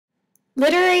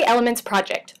Literary Elements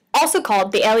Project, also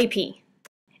called the LEP.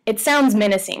 It sounds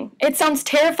menacing. It sounds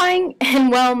terrifying, and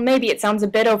well, maybe it sounds a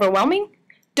bit overwhelming.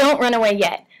 Don't run away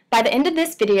yet. By the end of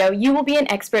this video, you will be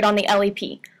an expert on the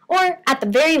LEP, or at the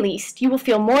very least, you will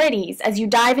feel more at ease as you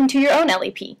dive into your own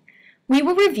LEP. We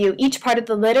will review each part of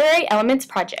the Literary Elements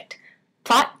Project: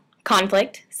 plot,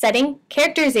 conflict, setting,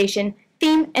 characterization,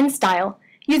 theme, and style,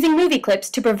 using movie clips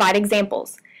to provide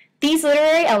examples. These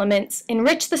literary elements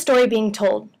enrich the story being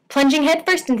told. Plunging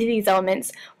headfirst into these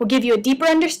elements will give you a deeper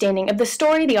understanding of the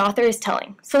story the author is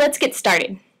telling. So let's get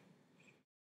started.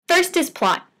 First is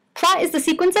plot. Plot is the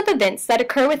sequence of events that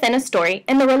occur within a story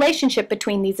and the relationship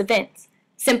between these events.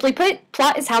 Simply put,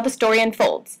 plot is how the story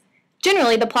unfolds.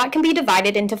 Generally, the plot can be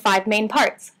divided into 5 main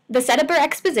parts: the setup or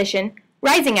exposition,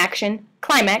 rising action,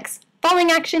 climax,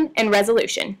 falling action, and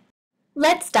resolution.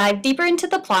 Let's dive deeper into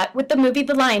the plot with the movie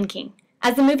The Lion King.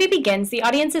 As the movie begins, the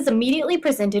audience is immediately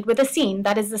presented with a scene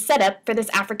that is the setup for this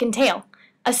African tale.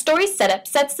 A story's setup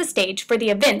sets the stage for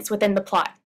the events within the plot.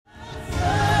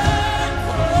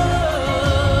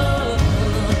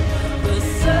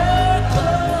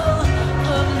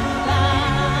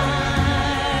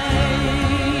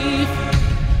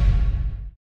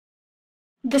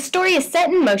 The story is set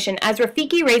in motion as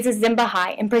Rafiki raises Simba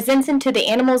high and presents him to the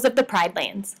animals of the Pride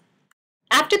Lands.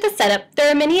 After the setup, there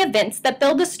are many events that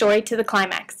build the story to the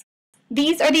climax.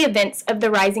 These are the events of the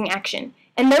rising action,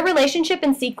 and their relationship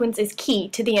and sequence is key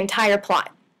to the entire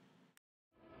plot.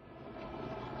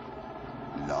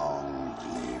 Long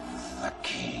live the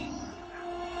king.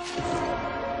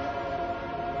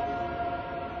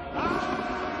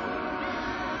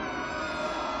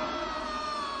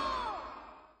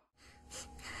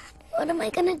 What am I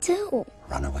gonna do?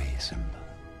 Run away, Simba.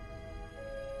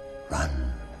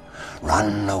 Run.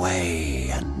 Run away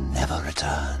and never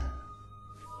return.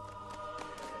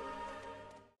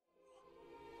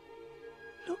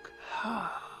 Look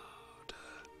harder.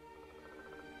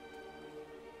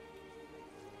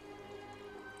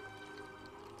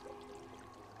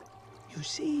 You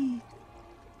see,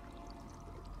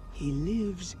 he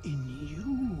lives in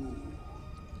you.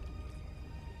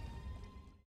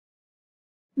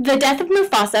 The death of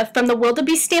Mufasa from the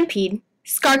wildebeest stampede,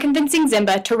 Scar convincing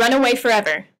Simba to run away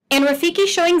forever, and Rafiki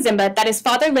showing Simba that his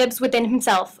father lives within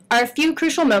himself are a few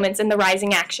crucial moments in the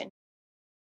rising action.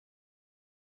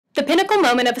 The pinnacle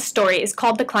moment of a story is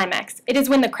called the climax. It is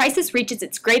when the crisis reaches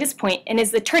its greatest point and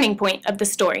is the turning point of the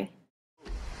story.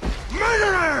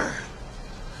 Murderer!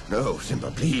 No,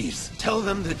 Simba, please. Tell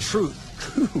them the truth.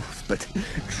 Truth? But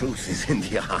truth is in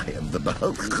the eye of the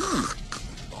beholder.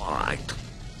 All right.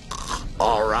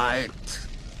 All right.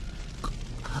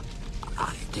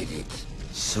 I did it.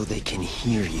 So they can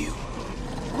hear you.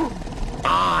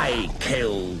 I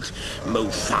killed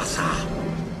Mufasa.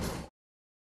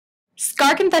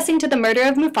 Scar confessing to the murder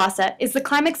of Mufasa is the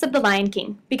climax of The Lion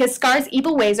King, because Scar's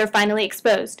evil ways are finally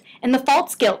exposed, and the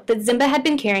false guilt that Simba had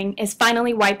been carrying is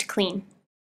finally wiped clean.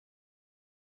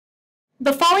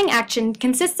 The falling action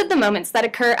consists of the moments that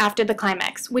occur after the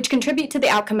climax, which contribute to the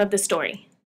outcome of the story.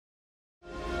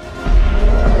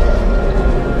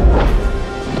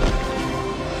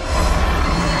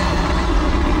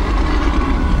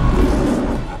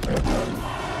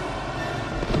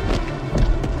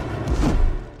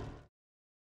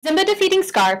 Simba defeating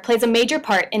Scar plays a major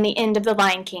part in the end of The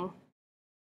Lion King.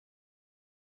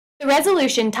 The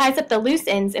resolution ties up the loose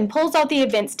ends and pulls all the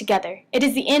events together. It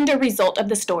is the end or result of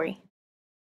the story.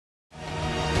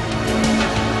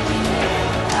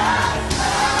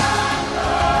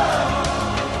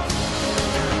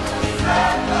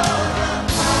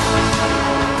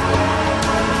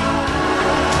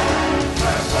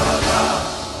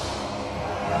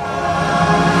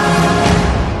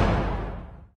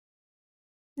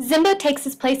 Simba takes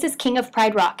his place as king of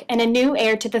Pride Rock, and a new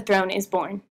heir to the throne is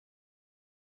born.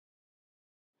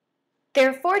 There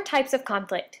are 4 types of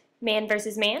conflict: man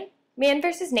versus man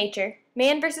nature,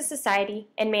 man versus society,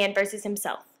 and man versus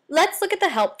himself. Let's look at the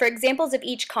help for examples of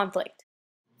each conflict.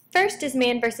 First is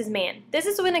man versus man. This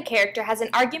is when a character has an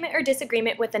argument or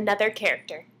disagreement with another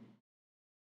character.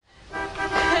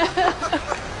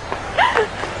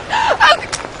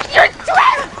 You're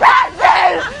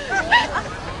trespassing!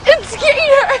 It's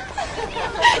Skeeter!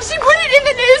 She put it in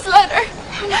the newsletter!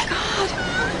 Oh my god.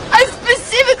 I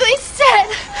specifically said,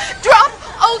 drop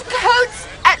old coats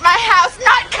at my house,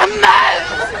 not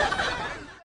commodes!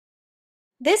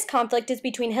 This conflict is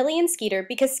between Hilly and Skeeter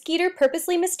because Skeeter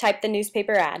purposely mistyped the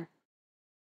newspaper ad.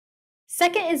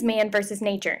 Second is man versus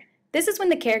nature. This is when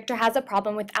the character has a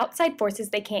problem with outside forces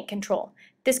they can't control.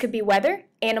 This could be weather,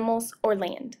 animals, or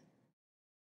land.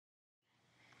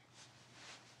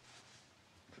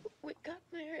 We got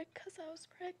married because I was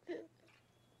pregnant.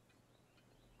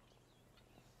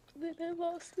 Then I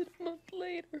lost it a month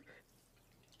later.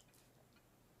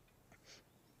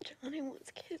 Johnny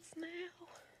wants kids now.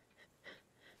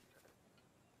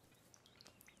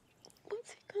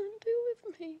 What's he gonna do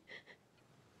with me?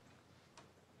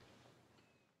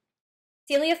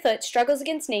 Celia Foote struggles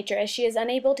against nature as she is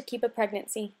unable to keep a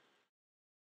pregnancy.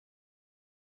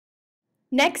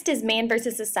 Next is man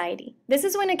versus society. This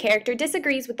is when a character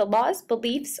disagrees with the laws,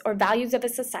 beliefs, or values of a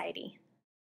society.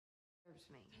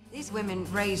 These women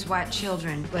raise white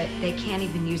children, but they can't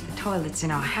even use the toilets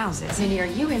in our houses. Zinni, are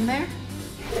you in there?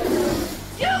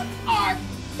 You are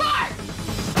fired!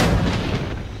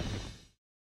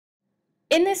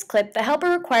 In this clip, the help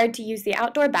are required to use the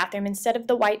outdoor bathroom instead of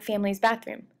the white family's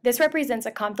bathroom. This represents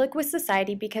a conflict with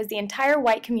society because the entire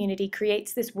white community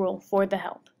creates this rule for the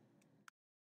help.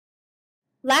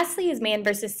 Lastly is man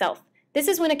versus self. This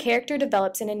is when a character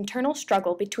develops an internal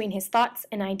struggle between his thoughts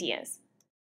and ideas.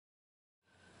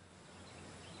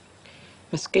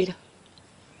 Mosquito,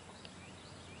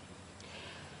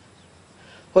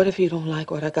 what if you don't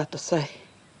like what I got to say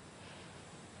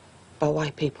about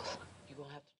white people?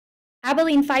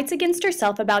 Abilene fights against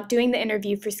herself about doing the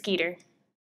interview for Skeeter.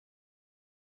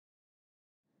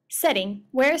 Setting,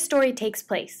 where a story takes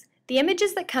place. The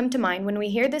images that come to mind when we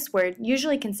hear this word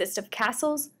usually consist of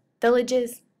castles,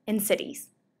 villages, and cities.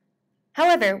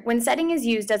 However, when setting is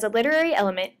used as a literary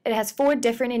element, it has 4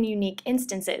 different and unique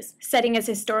instances: setting as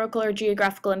historical or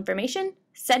geographical information,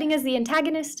 setting as the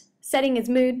antagonist, setting as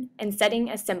mood, and setting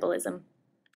as symbolism.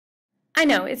 I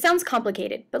know, it sounds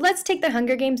complicated, but let's take the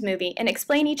Hunger Games movie and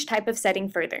explain each type of setting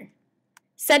further.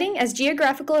 Setting as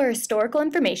geographical or historical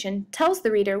information tells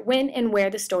the reader when and where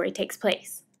the story takes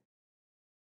place.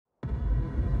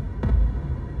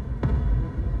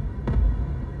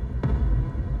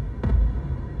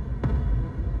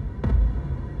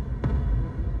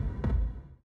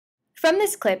 From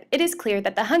this clip, it is clear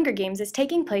that the Hunger Games is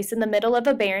taking place in the middle of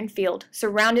a barren field,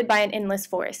 surrounded by an endless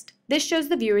forest. This shows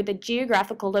the viewer the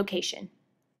geographical location.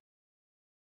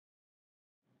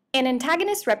 An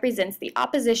antagonist represents the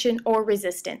opposition or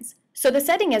resistance, so the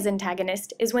setting as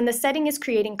antagonist is when the setting is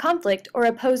creating conflict or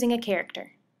opposing a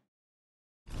character.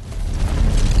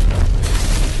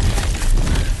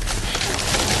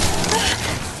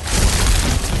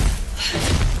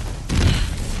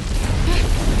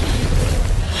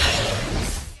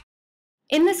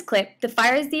 In this clip, the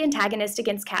fire is the antagonist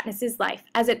against Katniss's life,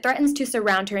 as it threatens to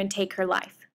surround her and take her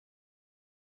life.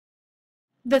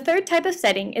 The third type of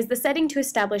setting is the setting to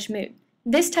establish mood.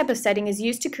 This type of setting is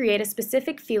used to create a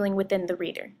specific feeling within the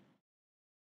reader.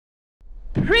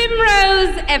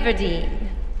 Primrose Everdeen.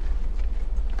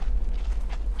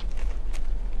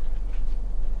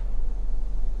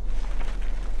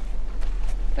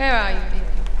 Where are you,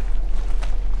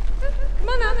 dear? Come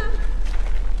on up.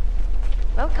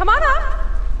 Well, come on up.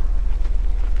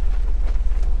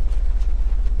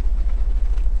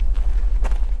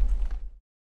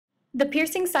 The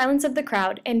piercing silence of the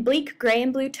crowd and bleak gray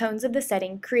and blue tones of the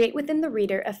setting create within the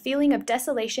reader a feeling of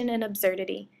desolation and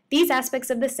absurdity. These aspects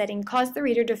of the setting cause the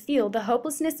reader to feel the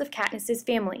hopelessness of Katniss's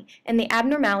family and the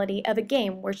abnormality of a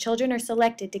game where children are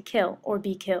selected to kill or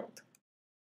be killed.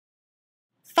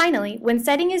 Finally, when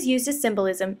setting is used as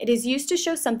symbolism, it is used to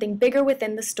show something bigger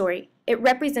within the story. It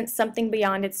represents something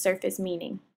beyond its surface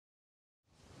meaning.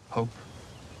 Hope.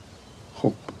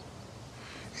 Hope.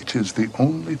 It is the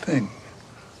only thing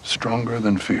stronger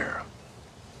than fear.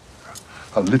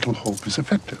 A little hope is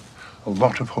effective. A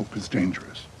lot of hope is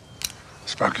dangerous. A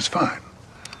spark is fine,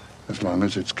 as long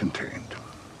as it's contained.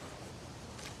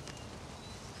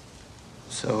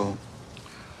 So,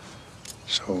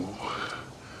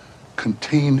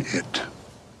 contain it.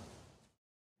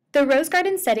 The rose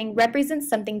garden setting represents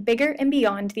something bigger and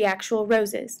beyond the actual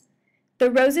roses. The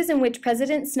roses in which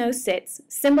President Snow sits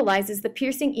symbolizes the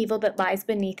piercing evil that lies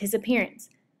beneath his appearance.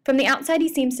 From the outside, he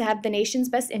seems to have the nation's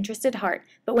best interest at heart,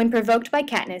 but when provoked by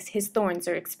Katniss, his thorns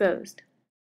are exposed.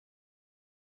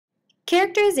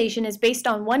 Characterization is based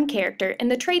on one character and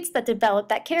the traits that develop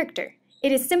that character.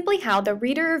 It is simply how the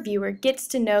reader or viewer gets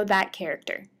to know that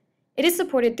character. It is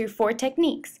supported through 4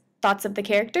 techniques: thoughts of the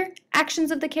character,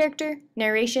 actions of the character,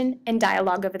 narration, and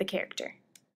dialogue of the character.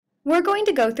 We're going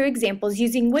to go through examples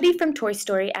using Woody from Toy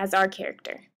Story as our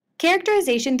character.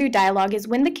 Characterization through dialogue is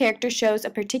when the character shows a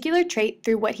particular trait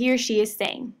through what he or she is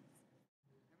saying.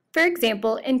 For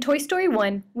example, in Toy Story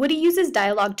 1, Woody uses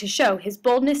dialogue to show his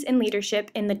boldness and leadership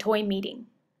in the toy meeting.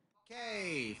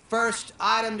 Okay, first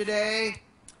item today.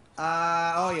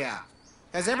 Oh yeah.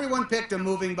 Has everyone picked a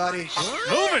moving buddy?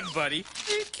 Moving, buddy?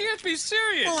 You can't be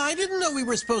serious. Well, I didn't know we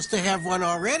were supposed to have one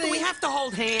already. We have to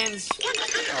hold hands.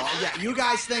 Oh, yeah, you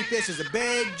guys think this is a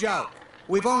big joke.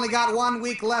 We've only got 1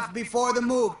 week left before the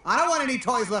move. I don't want any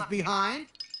toys left behind.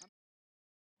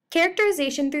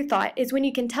 Characterization through thought is when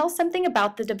you can tell something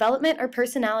about the development or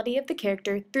personality of the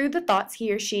character through the thoughts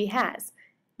he or she has.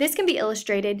 This can be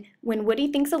illustrated when Woody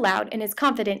thinks aloud and is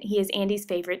confident he is Andy's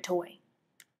favorite toy.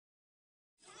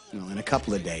 Well, in a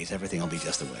couple of days, everything will be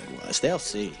just the way it was. They'll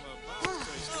see.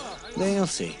 They'll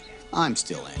see. I'm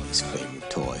still Andy's favorite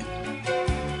toy.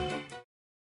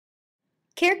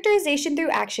 Characterization through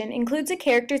action includes a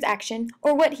character's action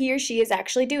or what he or she is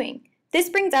actually doing. This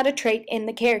brings out a trait in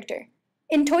the character.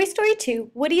 In Toy Story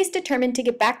 2, Woody is determined to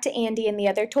get back to Andy and the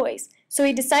other toys, so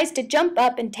he decides to jump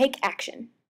up and take action.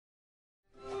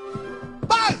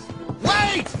 Buzz!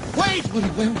 Wait! Wait!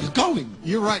 Where are you going?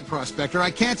 You're right, Prospector.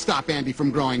 I can't stop Andy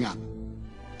from growing up.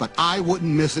 But I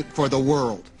wouldn't miss it for the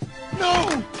world.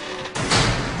 No!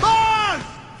 Buzz!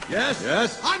 Yes?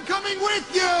 Yes? I'm coming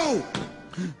with you!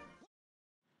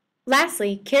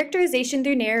 Lastly, characterization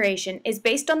through narration is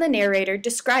based on the narrator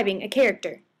describing a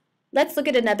character. Let's look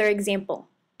at another example.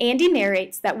 Andy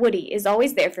narrates that Woody is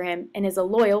always there for him and is a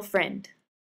loyal friend.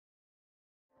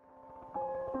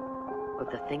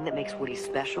 But the thing that makes Woody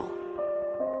special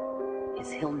is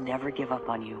he'll never give up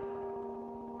on you.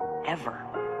 Ever.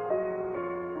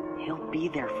 He'll be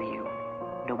there for you,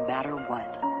 no matter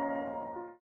what.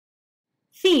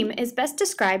 Theme is best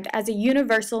described as a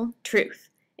universal truth.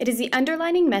 It is the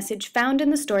underlining message found in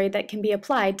the story that can be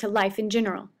applied to life in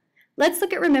general. Let's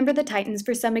look at Remember the Titans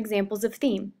for some examples of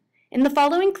theme. In the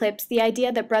following clips, the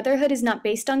idea that brotherhood is not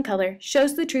based on color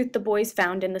shows the truth the boys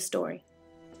found in the story.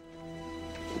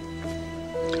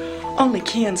 Only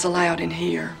Ken's allowed in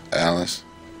here. Alice,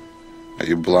 are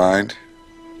you blind?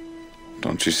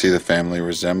 Don't you see the family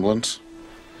resemblance?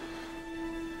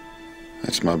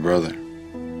 That's my brother.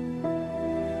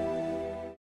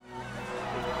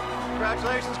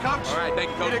 Congratulations, Coach. All right, thank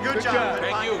you, Coach. You did a good job.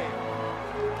 Thank you.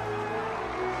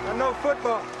 I know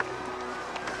football.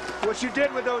 What you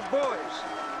did with those boys.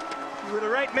 You were the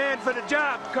right man for the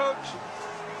job, Coach.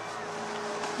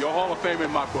 You're Hall of Fame in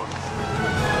my book.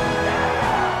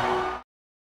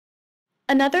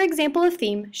 Another example of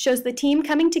theme shows the team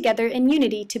coming together in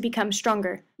unity to become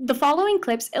stronger. The following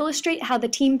clips illustrate how the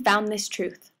team found this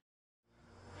truth.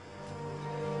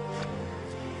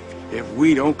 If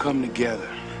we don't come together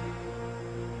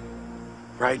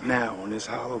right now on this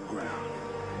hollow ground,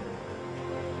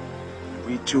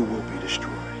 we too will be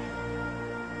destroyed.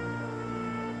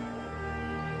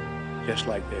 Just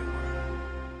like they were.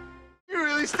 You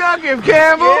really stuck him,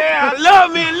 Campbell. Yeah, I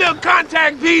love me a little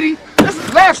contact, Petey.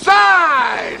 Left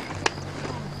side!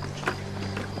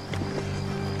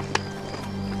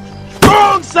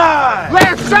 Strong side!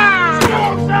 Left side!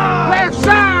 Strong side! Left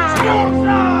side! Strong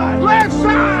side! Left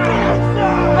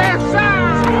side! Left side!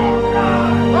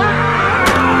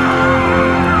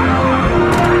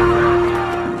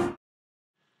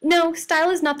 No, style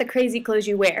is not the crazy clothes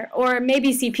you wear, or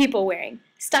maybe see people wearing.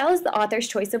 Style is the author's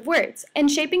choice of words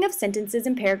and shaping of sentences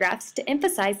and paragraphs to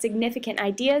emphasize significant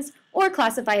ideas or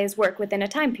classify his work within a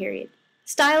time period.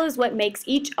 Style is what makes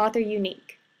each author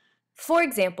unique. For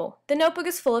example, The Notebook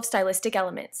is full of stylistic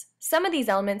elements. Some of these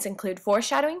elements include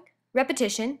foreshadowing,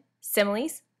 repetition,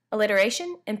 similes,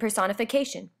 alliteration, and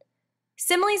personification.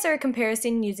 Similes are a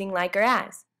comparison using like or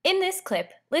as. In this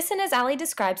clip, listen as Allie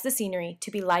describes the scenery to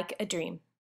be like a dream.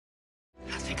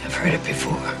 I think I've heard it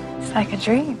before. It's like a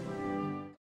dream.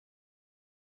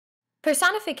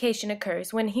 Personification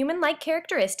occurs when human-like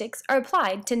characteristics are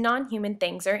applied to non-human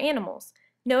things or animals.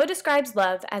 Noah describes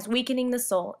love as weakening the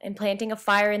soul and planting a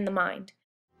fire in the mind.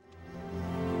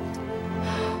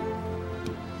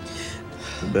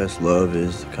 The best love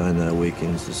is the kind that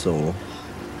awakens the soul,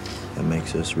 that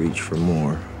makes us reach for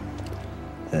more,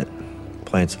 that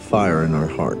plants a fire in our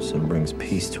hearts and brings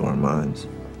peace to our minds.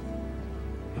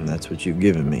 And that's what you've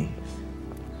given me.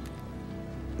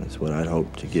 That's what I'd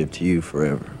hope to give to you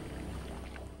forever.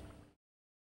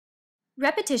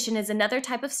 Repetition is another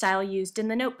type of style used in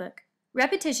the Notebook.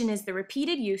 Repetition is the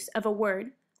repeated use of a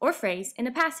word or phrase in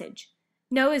a passage.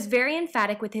 Noah is very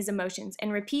emphatic with his emotions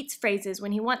and repeats phrases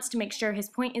when he wants to make sure his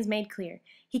point is made clear.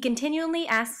 He continually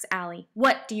asks Allie,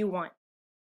 "What do you want?"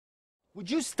 Would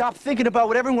you stop thinking about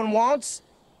what everyone wants?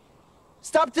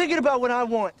 Stop thinking about what I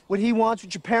want, what he wants,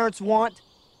 what your parents want.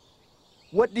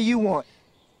 What do you want?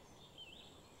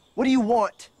 What do you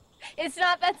want? It's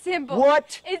not that simple.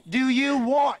 What do you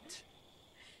want?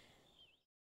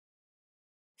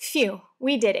 Phew,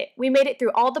 we did it. We made it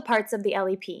through all the parts of the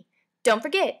LEP. Don't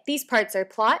forget, these parts are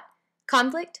plot,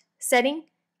 conflict, setting,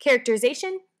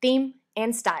 characterization, theme,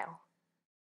 and style.